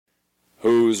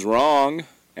Who's wrong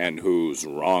and who's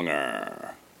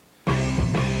wronger? In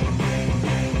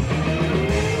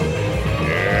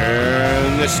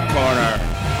this corner,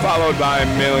 followed by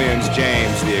millions,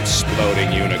 James the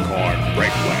Exploding Unicorn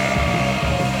Breakwell.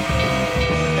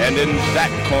 And in that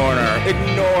corner,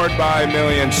 ignored by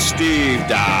millions, Steve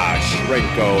Dash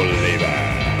Rinko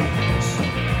Levens.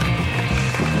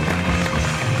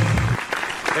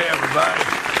 Hey everybody,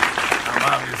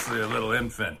 I'm obviously a little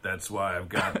infant. That's why I've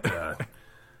got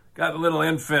a little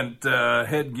infant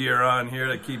headgear on here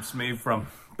that keeps me from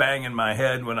banging my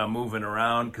head when I'm moving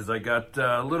around, because I got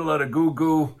a little out of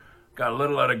goo-goo, got a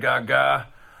little out of gaga.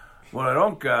 What I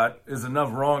don't got is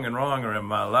enough wrong and wronger in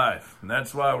my life. And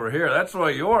that's why we're here. That's why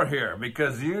you're here,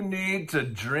 because you need to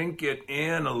drink it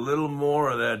in a little more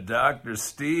of that Dr.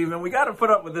 Steve. And we got to put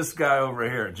up with this guy over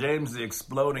here, James the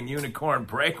Exploding Unicorn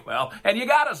Breakwell. And you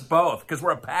got us both, because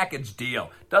we're a package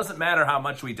deal. Doesn't matter how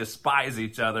much we despise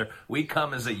each other. We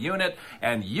come as a unit,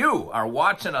 and you are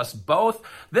watching us both.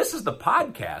 This is the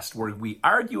podcast where we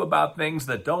argue about things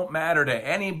that don't matter to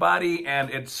anybody, and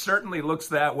it certainly looks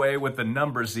that way with the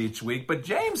numbers each week. But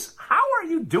James, how are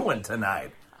you doing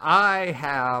tonight? I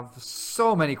have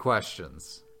so many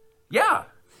questions. Yeah,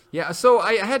 so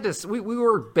I had to, we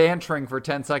were bantering for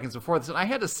 10 seconds before this, and I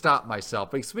had to stop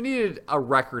myself because we needed a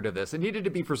record of this. It needed to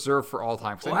be preserved for all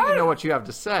time, so I need to know what you have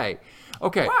to say.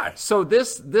 Okay, so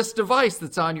this device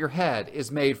that's on your head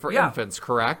is made for infants,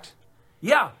 correct?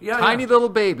 Yeah. Tiny little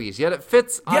babies, yet it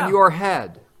fits on your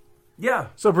head. Yeah.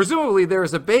 So presumably there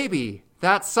is a baby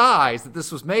that size that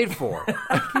this was made for.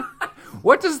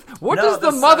 What does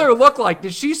the mother look like?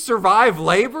 Did she survive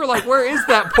labor? Like, where is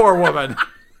that poor woman?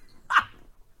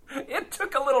 It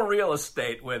took a little real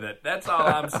estate with it. That's all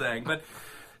I'm saying. But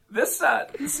this,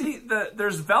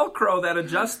 there's Velcro that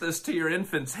adjusts this to your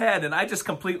infant's head, and I just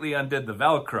completely undid the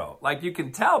Velcro. Like, you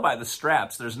can tell by the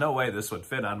straps, there's no way this would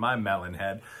fit on my melon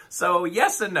head. So,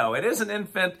 yes and no. It is an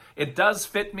infant. It does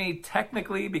fit me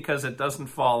technically because it doesn't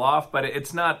fall off, but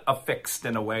it's not affixed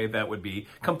in a way that would be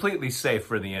completely safe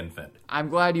for the infant. I'm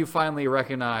glad you finally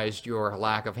recognized your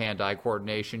lack of hand-eye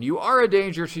coordination. You are a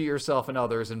danger to yourself and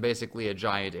others and basically a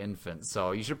giant infant,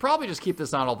 so you should probably just keep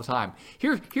this on all the time.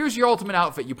 Here's your ultimate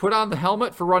outfit. You put on the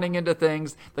helmet for running into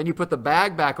things, then you put the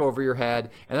bag back over your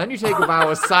head, and then you take a vow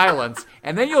of silence,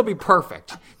 and then you'll be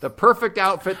perfect. The perfect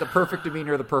outfit, the perfect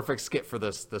demeanor, the perfect skit for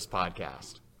this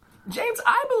podcast. James,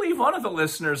 I believe one of the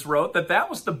listeners wrote that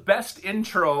was the best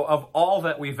intro of all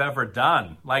that we've ever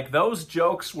done. Like, those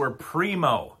jokes were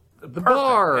primo. The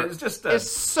bar is just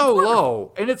so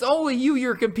low, and it's only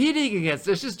you're competing against.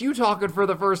 It's just you talking for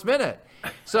the first minute.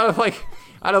 So, like,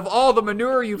 out of all the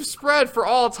manure you've spread for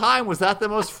all time, was that the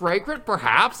most fragrant?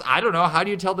 Perhaps. I don't know. How do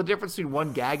you tell the difference between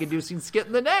one gag-inducing skit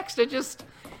and the next? It just...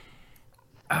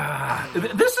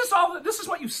 This is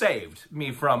what you saved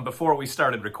me from before we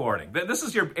started recording. This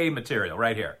is your A material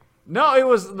right here.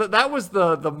 No, that was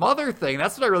the mother thing.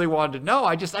 That's what I really wanted to know.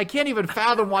 I can't even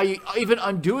fathom why you even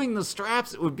undoing the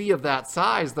straps it would be of that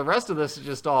size. The rest of this is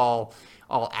just all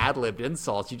ad-libbed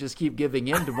insults. You just keep giving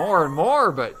in to more and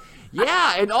more, but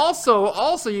yeah, and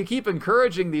also you keep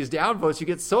encouraging these downvotes. You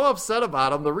get so upset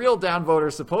about them. The real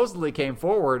downvoters supposedly came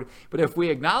forward, but if we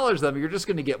acknowledge them, you're just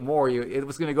going to get more. It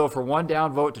was going to go from 1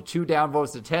 downvote to 2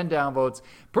 downvotes to 10 downvotes.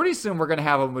 Pretty soon we're going to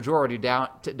have a majority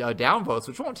downvotes,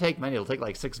 which won't take many. It'll take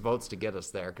like 6 votes to get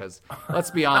us there, because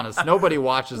let's be honest, nobody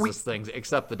watches this thing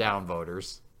except the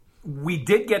downvoters. We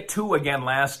did get 2 again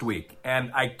last week,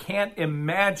 and I can't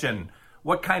imagine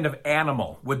what kind of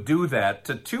animal would do that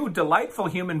to 2 delightful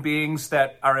human beings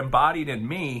that are embodied in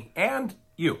me and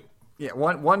you? Yeah,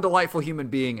 one delightful human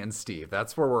being and Steve.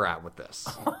 That's where we're at with this.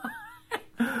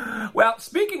 Well,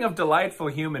 speaking of delightful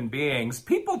human beings,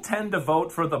 people tend to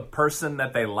vote for the person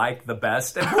that they like the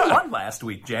best. And who won last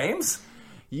week, James?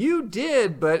 You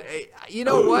did, but you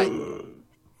know what?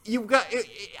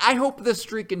 I hope this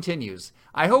streak continues.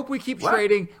 I hope we keep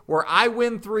trading where I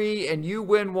win 3 and you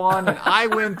win 1 and I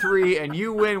win 3 and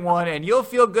you win 1, and you'll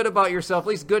feel good about yourself, at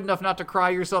least good enough not to cry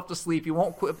yourself to sleep. You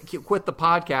won't quit the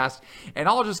podcast, and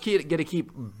I'll just get to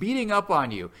keep beating up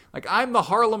on you. Like, I'm the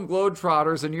Harlem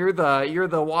Globetrotters and you're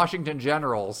the Washington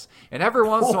Generals, and every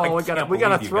once in a while we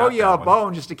gotta throw you a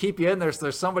bone just to keep you in there so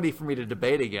there's somebody for me to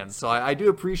debate against. So I do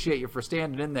appreciate you for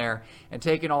standing in there and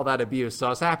taking all that abuse. So I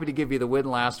was happy to give you the win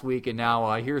last week, and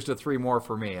now here's to 3 more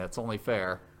for me. That's only fair.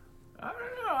 I don't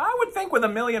know. I would think with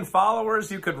 1 million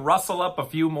followers, you could rustle up a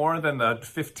few more than the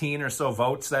 15 or so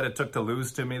votes that it took to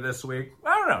lose to me this week.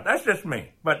 I don't know. That's just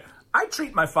me. But I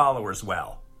treat my followers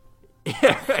well.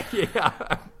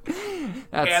 Yeah.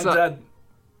 That's, and,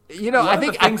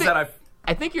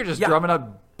 I think you're just drumming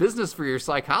up business for your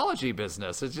psychology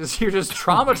business. It's just you're just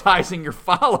traumatizing your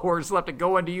followers who have to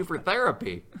go into you for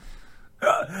therapy.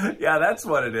 Yeah, that's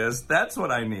what it is. That's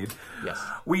what I need. Yes.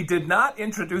 We did not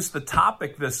introduce the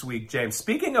topic this week, James.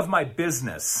 Speaking of my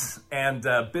business and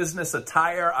business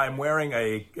attire, I'm wearing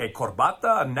a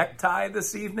corbata, a necktie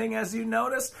this evening, as you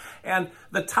notice. And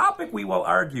the topic we will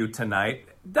argue tonight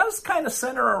does kind of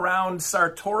center around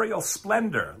sartorial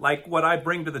splendor, like what I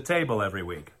bring to the table every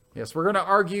week. Yes, we're going to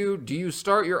argue, do you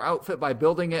start your outfit by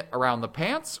building it around the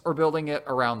pants or building it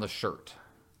around the shirt?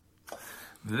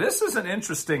 This is an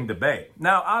interesting debate.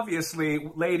 Now, obviously,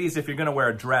 ladies, if you're going to wear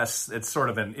a dress, it's sort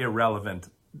of an irrelevant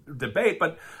debate,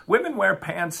 but women wear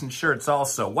pants and shirts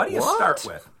also. What do you start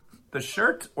with? The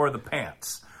shirt or the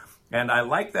pants? And I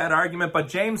like that argument, but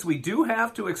James, we do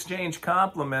have to exchange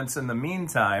compliments in the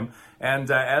meantime, and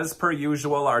as per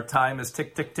usual, our time is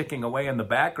ticking away in the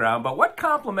background, but what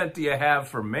compliment do you have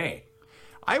for me?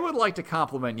 I would like to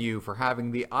compliment you for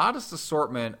having the oddest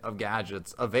assortment of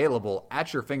gadgets available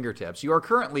at your fingertips. You are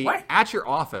currently at your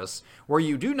office where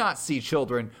you do not see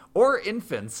children or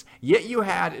infants, yet you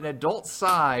had an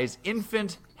adult-size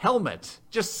infant helmet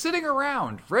just sitting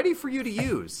around, ready for you to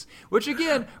use, which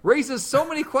again raises so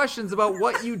many questions about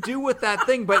what you do with that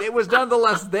thing, but it was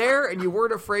nonetheless there and you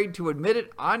weren't afraid to admit it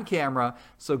on camera,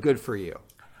 so good for you.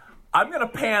 I'm going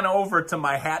to pan over to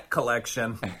my hat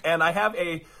collection, and I have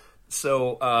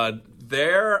So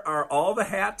there are all the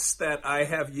hats that I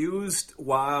have used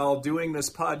while doing this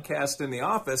podcast in the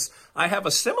office. I have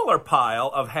a similar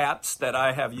pile of hats that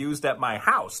I have used at my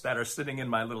house that are sitting in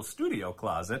my little studio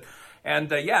closet.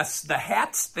 And yes, the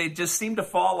hats, they just seem to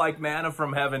fall like manna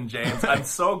from heaven, James. I'm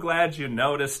so glad you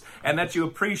noticed and that you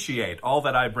appreciate all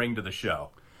that I bring to the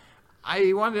show.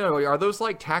 I want to know, are those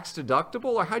like tax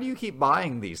deductible, or how do you keep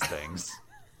buying these things?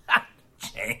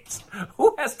 James,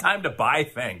 who has time to buy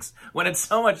things when it's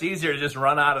so much easier to just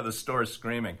run out of the store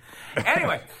screaming?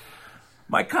 Anyway,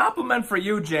 my compliment for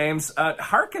you, James,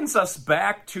 harkens us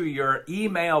back to your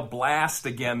email blast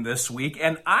again this week,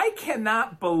 and I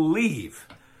cannot believe,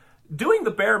 doing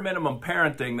the bare minimum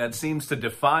parenting that seems to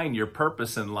define your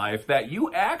purpose in life, that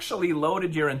you actually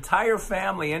loaded your entire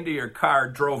family into your car,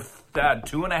 drove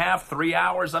 2.5, 3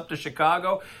 hours up to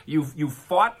Chicago. You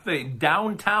fought the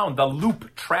downtown, the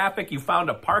loop traffic. You found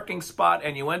a parking spot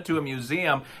and you went to a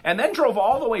museum and then drove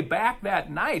all the way back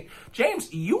that night.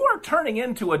 James, you are turning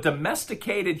into a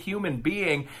domesticated human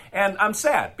being, and I'm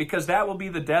sad because that will be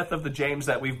the death of the James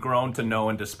that we've grown to know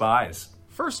and despise.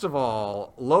 First of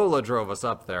all, Lola drove us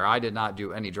up there. I did not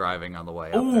do any driving on the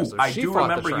way up there. So I do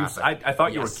remember you. I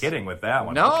thought you were kidding with that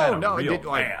one. No,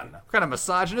 what kind of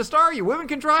misogynist are you? Women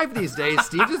can drive these days,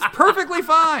 Steve. It's perfectly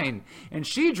fine. And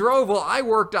she drove while I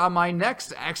worked on my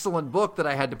next excellent book that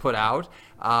I had to put out,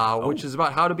 which is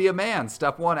about how to be a man.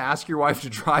 Step 1, ask your wife to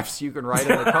drive so you can ride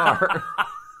in the car.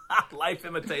 Life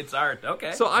imitates art.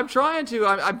 Okay. So I'm trying to.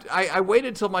 I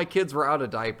waited till my kids were out of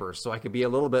diapers so I could be a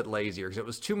little bit lazier because it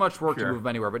was too much work to move them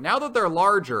anywhere. But now that they're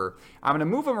larger, I'm going to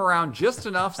move them around just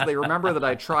enough so they remember that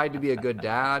I tried to be a good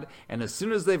dad. And as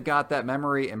soon as they've got that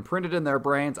memory imprinted in their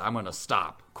brains, I'm going to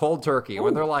stop. Cold turkey.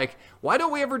 When they're like, why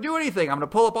don't we ever do anything? I'm going to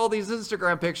pull up all these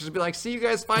Instagram pictures and be like, see you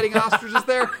guys fighting ostriches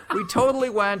there? We totally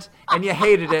went and you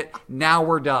hated it. Now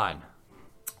we're done.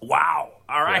 Wow.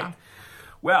 All right. Yeah.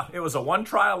 Well, it was a one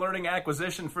trial learning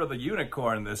acquisition for the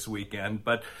unicorn this weekend,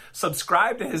 but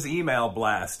subscribe to his email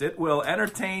blast. It will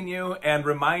entertain you and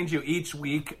remind you each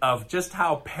week of just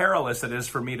how perilous it is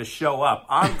for me to show up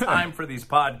on time for these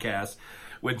podcasts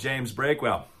with James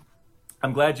Breakwell.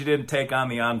 I'm glad you didn't take on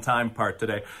the on-time part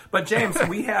today. But James,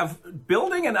 we have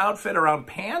building an outfit around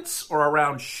pants or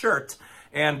around shirt.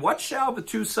 And what shall the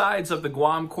two sides of the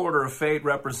Guam Quarter of Fate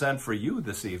represent for you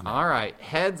this evening? All right.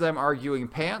 Heads, I'm arguing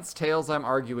pants. Tails, I'm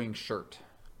arguing shirt.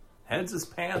 Heads is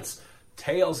pants.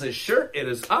 Tails is shirt. It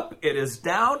is up. It is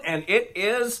down. And it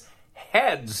is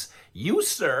heads. You,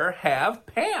 sir, have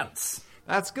pants.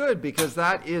 That's good because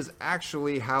that is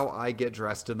actually how I get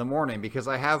dressed in the morning because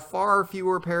I have far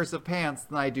fewer pairs of pants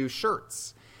than I do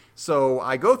shirts. So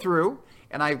I go through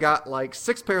and I've got like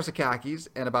 6 pairs of khakis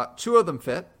and about 2 of them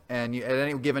fit. And at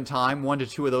any given time, 1 to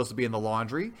 2 of those will be in the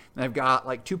laundry. And I've got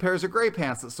like 2 pairs of gray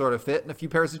pants that sort of fit and a few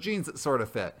pairs of jeans that sort of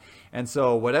fit. And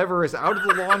so whatever is out of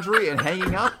the laundry and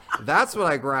hanging up, that's what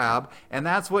I grab. And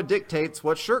that's what dictates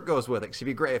what shirt goes with it.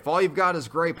 If all you've got is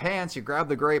gray pants, you grab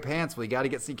the gray pants. Well,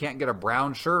 you can't get a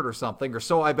brown shirt or something. Or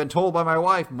so I've been told by my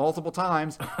wife multiple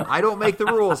times. I don't make the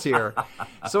rules here.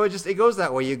 So it goes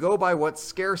that way. You go by what's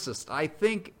scarcest. I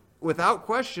think without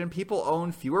question, people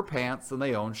own fewer pants than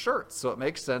they own shirts. So it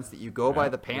makes sense that you go by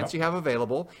the pants you have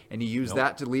available and you use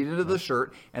that to lead into the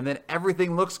shirt, and then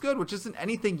everything looks good, which isn't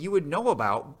anything you would know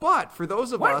about. But for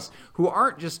those of us who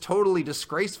aren't just totally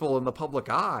disgraceful in the public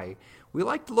eye, we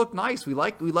like to look nice. We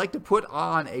like to put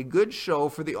on a good show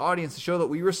for the audience to show that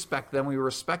we respect them, we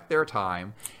respect their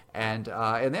time. And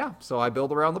yeah, so I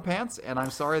build around the pants, and I'm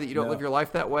sorry that you don't live your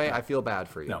life that way. I feel bad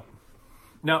for you.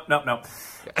 No.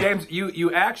 James,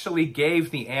 you actually gave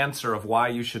the answer of why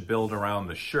you should build around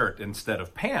the shirt instead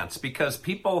of pants, because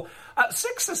people,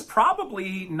 6 is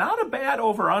probably not a bad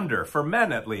over-under, for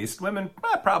men at least. Women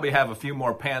probably have a few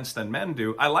more pants than men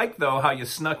do. I like, though, how you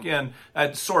snuck in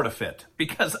sort of fit,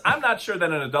 because I'm not sure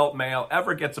that an adult male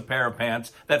ever gets a pair of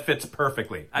pants that fits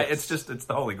perfectly. Yes. It's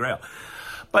the holy grail.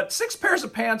 But 6 pairs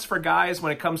of pants for guys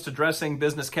when it comes to dressing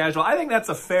business casual, I think that's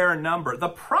a fair number. The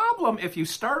problem, if you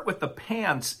start with the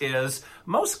pants, is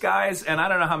most guys, and I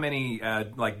don't know how many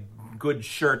good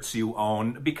shirts you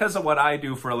own, because of what I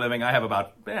do for a living, I have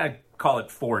about, call it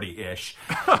 40-ish.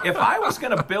 If I was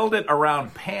going to build it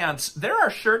around pants, there are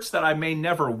shirts that I may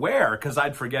never wear because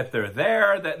I'd forget they're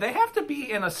there. That they have to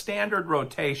be in a standard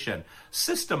rotation,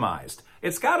 systemized.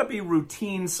 It's got to be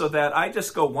routine so that I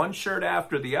just go one shirt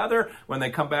after the other. When they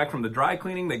come back from the dry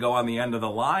cleaning, they go on the end of the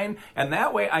line. And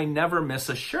that way I never miss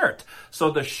a shirt.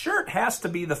 So the shirt has to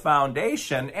be the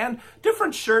foundation. And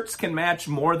different shirts can match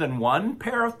more than one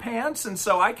pair of pants. And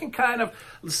so I can kind of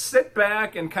sit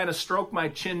back and kind of stroke my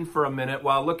chin for a minute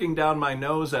while looking down my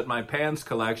nose at my pants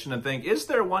collection and think, is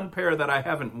there one pair that I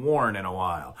haven't worn in a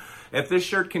while? If this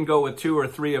shirt can go with 2 or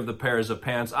 3 of the pairs of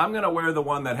pants, I'm going to wear the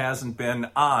one that hasn't been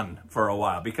on for a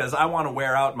while because I want to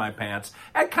wear out my pants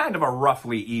at kind of a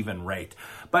roughly even rate.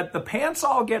 But the pants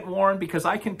all get worn because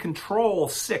I can control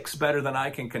 6 better than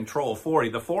I can control 40.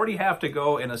 The 40 have to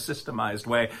go in a systemized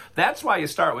way. That's why you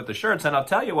start with the shirts. And I'll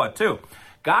tell you what, too.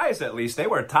 Guys, at least, they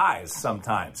wear ties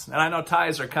sometimes. And I know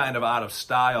ties are kind of out of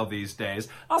style these days.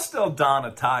 I'll still don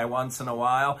a tie once in a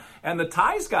while. And the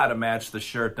tie's got to match the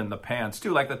shirt and the pants,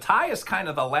 too. Like, the tie is kind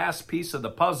of the last piece of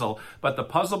the puzzle, but the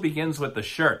puzzle begins with the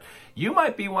shirt. You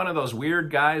might be one of those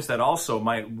weird guys that also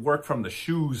might work from the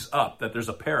shoes up, that there's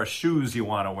a pair of shoes you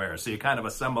want to wear, so you kind of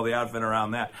assemble the outfit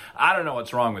around that. I don't know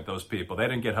what's wrong with those people. They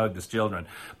didn't get hugged as children.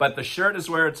 But the shirt is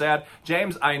where it's at.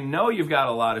 James, I know you've got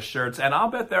a lot of shirts, and I'll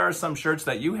bet there are some shirts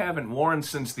that you haven't worn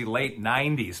since the late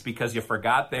 90s because you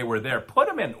forgot they were there. Put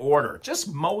them in order.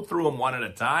 Just mow through them one at a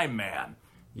time, man.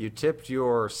 You tipped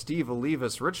your Steve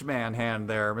Olivas rich man hand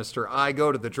there, Mr. I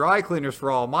go to the dry cleaners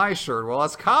for all my shirt. Well,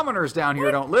 us commoners down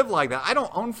here don't live like that. I don't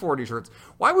own 40 shirts.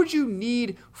 Why would you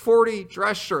need 40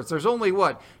 dress shirts? There's only,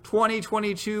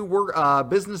 22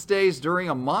 business days during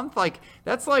a month? Like,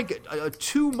 that's like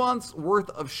 2 months worth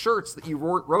of shirts that you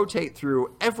rotate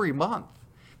through every month.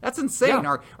 That's insane.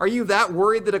 Yeah. Are you that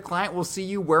worried that a client will see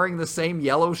you wearing the same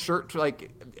yellow shirt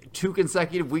like 2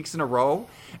 consecutive weeks in a row?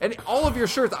 And all of your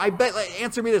shirts, I bet,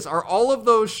 answer me this, are all of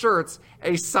those shirts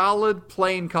a solid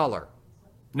plain color?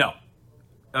 No.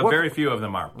 Very few of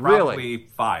them are. Probably really?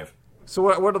 5. So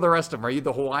what are the rest of them? Are you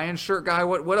the Hawaiian shirt guy?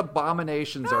 What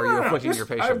abominations are you afflicting your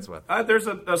patients with? There's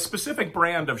a specific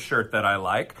brand of shirt that I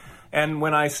like. And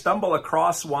when I stumble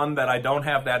across one that I don't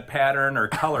have that pattern or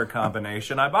color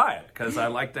combination, I buy it because I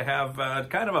like to have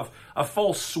kind of a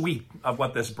full suite of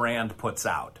what this brand puts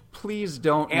out. Please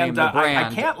don't name the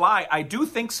brand. I can't lie. I do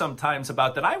think sometimes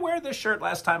about, did I wear this shirt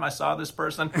last time I saw this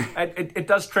person? It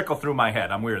does trickle through my head.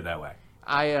 I'm weird that way.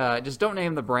 I just don't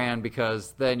name the brand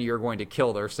because then you're going to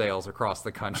kill their sales across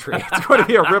the country. It's going to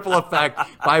be a ripple effect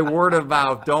by word of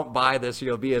mouth. Don't buy this.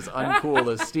 You'll be as uncool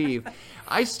as Steve.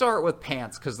 I start with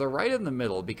pants because they're right in the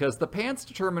middle because the pants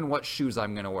determine what shoes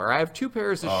I'm going to wear. I have 2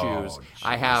 pairs of shoes. Geez.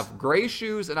 I have gray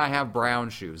shoes and I have brown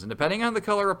shoes. And depending on the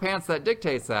color of pants, that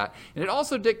dictates that. And it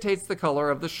also dictates the color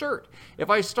of the shirt. If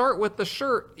I start with the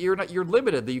shirt, you're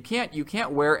limited. You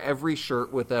can't wear every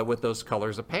shirt with those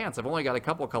colors of pants. I've only got a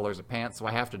couple colors of pants, so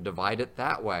I have to divide it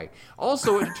that way.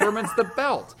 Also, it determines the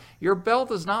belt. Your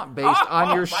belt is not based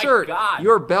on your shirt. God.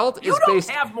 Your belt is based.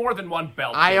 You don't have more than one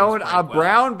belt. I own a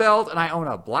brown belt and I own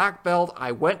a black belt.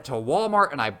 I went to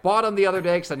Walmart and I bought them the other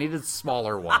day because I needed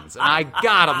smaller ones. And I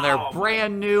got them. They're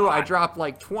brand new. I dropped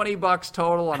like $20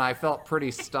 total and I felt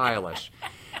pretty stylish.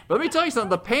 But let me tell you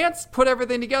something. The pants put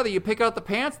everything together. You pick out the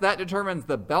pants. That determines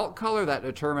the belt color. That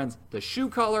determines the shoe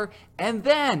color. And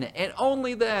then, and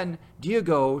only then, do you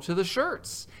go to the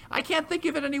shirts. I can't think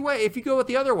of it any way. If you go it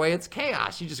the other way, it's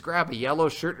chaos. You just grab a yellow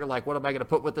shirt. You're like, what am I going to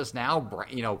put with this now?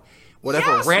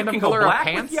 Whatever random color of pants. You can go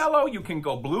black with yellow. You can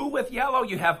go blue with yellow.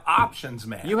 You have options,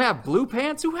 man. You have blue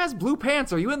pants? Who has blue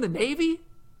pants? Are you in the Navy?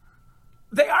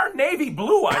 They are navy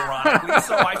blue, ironically,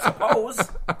 so I suppose.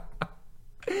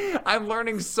 I'm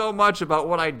learning so much about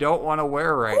what I don't want to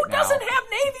wear right now. Who doesn't have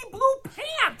navy blue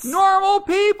pants? Normal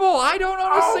people. I don't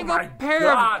own a single my pair.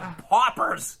 God,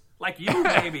 paupers like you,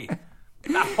 maybe.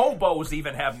 Not hobos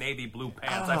even have navy blue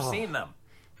pants. I've seen them.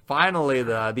 Finally,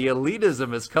 the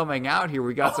elitism is coming out here.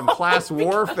 We got some class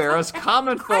warfare. Us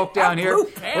common folk down here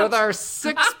with our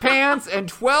 6 pants and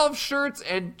 12 shirts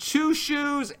and 2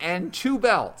 shoes and 2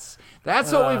 belts.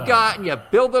 That's what we've got, and you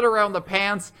build it around the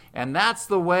pants, and that's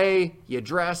the way you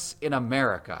dress in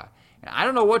America. And I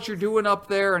don't know what you're doing up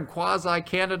there in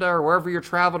quasi-Canada or wherever you're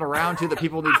traveling around to that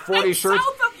people need 40 shirts.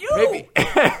 South of you. Maybe.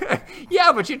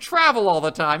 Yeah, but you travel all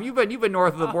the time. You've been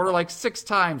north of the border like 6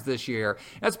 times this year.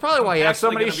 That's probably why you have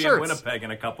so many shirts. I'm actually going to be in Winnipeg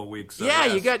in a couple weeks. So yeah,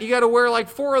 yes. you got to wear like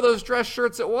 4 of those dress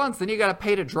shirts at once. Then you got to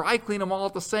pay to dry clean them all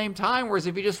at the same time. Whereas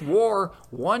if you just wore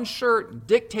one shirt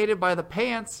dictated by the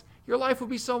pants, your life would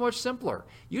be so much simpler.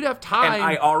 You'd have time. And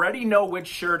I already know which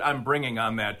shirt I'm bringing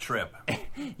on that trip.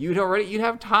 You'd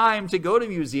have time to go to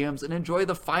museums and enjoy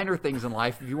the finer things in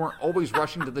life if you weren't always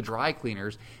rushing to the dry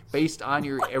cleaners based on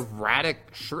your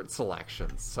erratic shirt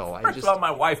selections. So First of all,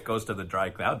 my wife goes to the dry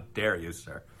cleaner. How dare you,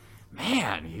 sir?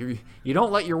 Man, you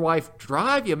don't let your wife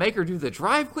drive. You make her do the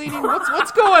dry cleaning.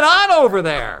 What's going on over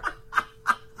there?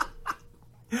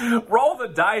 Roll the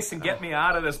dice and get me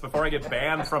out of this before I get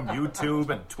banned from YouTube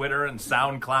and Twitter and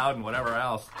SoundCloud and whatever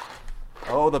else.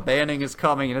 Oh, the banning is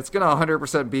coming, and it's going to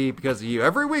 100% be because of you.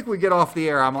 Every week we get off the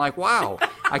air, I'm like, wow,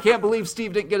 I can't believe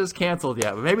Steve didn't get us canceled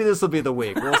yet. But maybe this will be the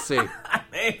week. We'll see.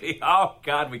 Maybe. Oh,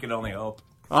 God, we can only hope.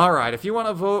 All right, if you want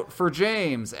to vote for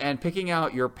James and picking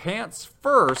out your pants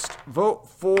first, vote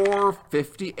for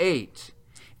 58.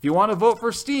 If you want to vote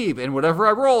for Steve, and whatever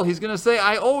I roll, he's going to say,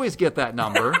 I always get that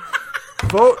number.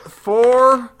 Vote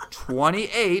for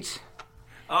 28.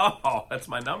 Oh, that's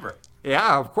my number.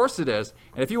 Yeah, of course it is.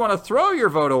 And if you want to throw your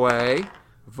vote away,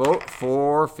 vote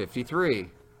for 53.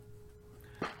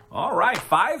 All right,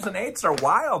 5s and 8s are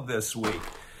wild this week.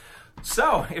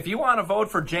 So, if you want to vote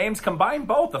for James, combine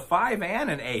both, a 5 and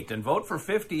an 8, and vote for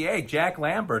 58. Jack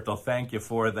Lambert will thank you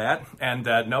for that. And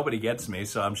nobody gets me,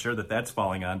 so I'm sure that that's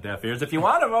falling on deaf ears. If you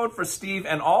want to vote for Steve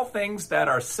and all things that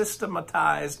are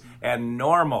systematized and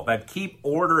normal, that keep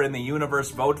order in the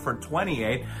universe, vote for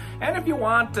 28. And if you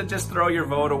want to just throw your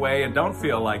vote away and don't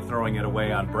feel like throwing it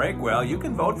away on Breakwell, you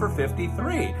can vote for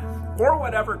 53. Or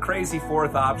whatever crazy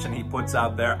 4th option he puts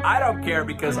out there. I don't care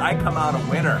because I come out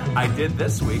a winner. I did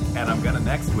this week, and I'm going to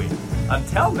next week.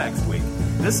 Until next week,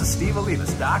 this is Steve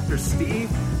Olivas, Dr.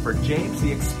 Steve, for James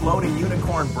the Exploding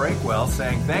Unicorn Breakwell,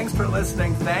 saying thanks for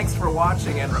listening, thanks for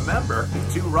watching, and remember,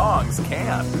 2 wrongs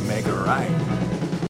can't make a right.